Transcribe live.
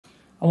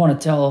I want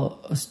to tell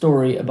a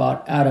story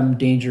about Adam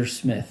Danger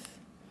Smith.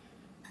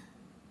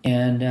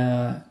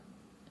 And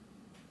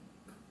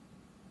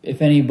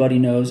if anybody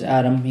knows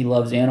Adam, he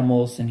loves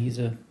animals, and he's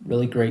a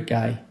really great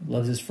guy.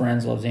 Loves his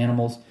friends, loves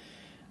animals.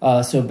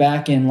 So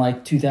back in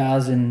like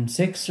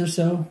 2006 or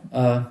so,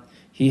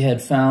 he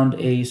had found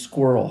a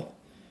squirrel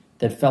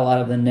that fell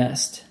out of the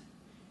nest.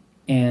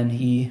 And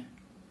he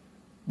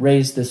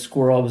raised this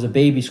squirrel. It was a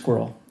baby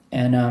squirrel,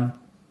 and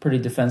pretty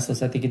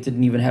defenseless. I think it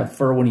didn't even have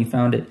fur when he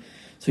found it.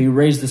 So he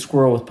raised the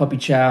squirrel with puppy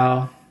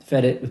chow,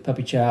 fed it with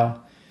puppy chow.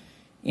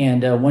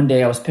 And one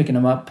day I was picking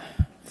him up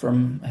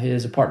from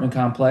his apartment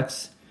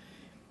complex,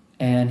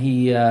 and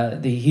he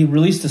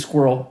released the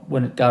squirrel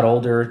when it got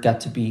older. It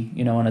got to be,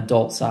 an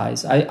adult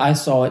size. I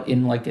saw it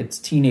in like its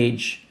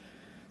teenage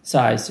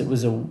size. It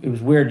was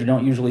weird. You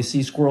don't usually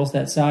see squirrels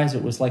that size.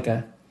 It was like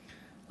a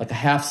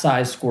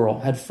half-size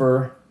squirrel. Had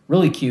fur,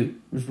 really cute.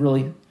 It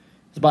was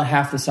about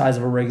half the size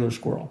of a regular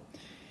squirrel.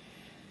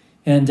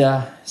 And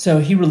so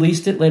he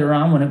released it later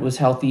on when it was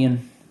healthy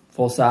and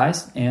full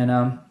size.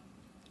 And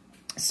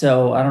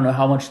so I don't know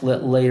how much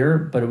later,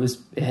 but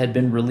it had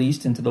been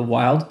released into the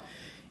wild.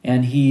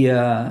 And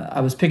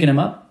I was picking him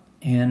up,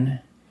 and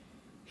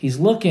he's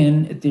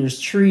looking. There's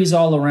trees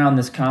all around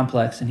this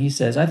complex, and he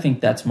says, "I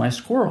think that's my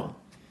squirrel."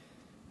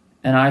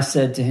 And I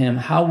said to him,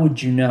 "How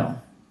would you know?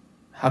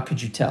 How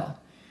could you tell?"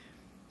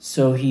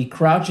 So he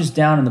crouches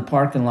down in the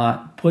parking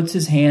lot, puts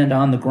his hand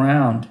on the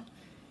ground,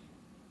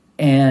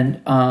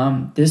 and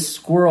this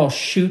squirrel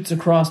shoots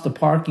across the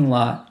parking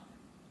lot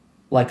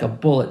like a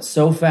bullet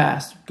so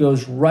fast,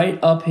 goes right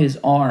up his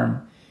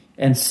arm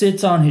and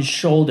sits on his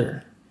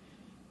shoulder.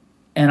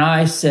 And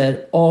I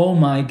said, "Oh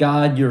my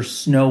God, you're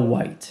Snow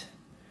White."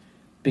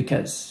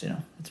 Because,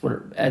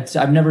 that's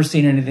I've never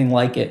seen anything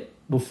like it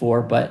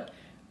before, but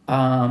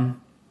I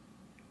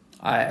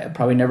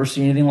probably never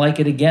see anything like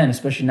it again,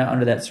 especially not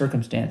under that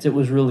circumstance. It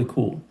was really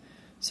cool.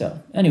 So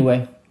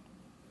anyway,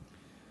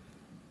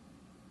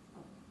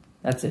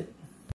 that's it.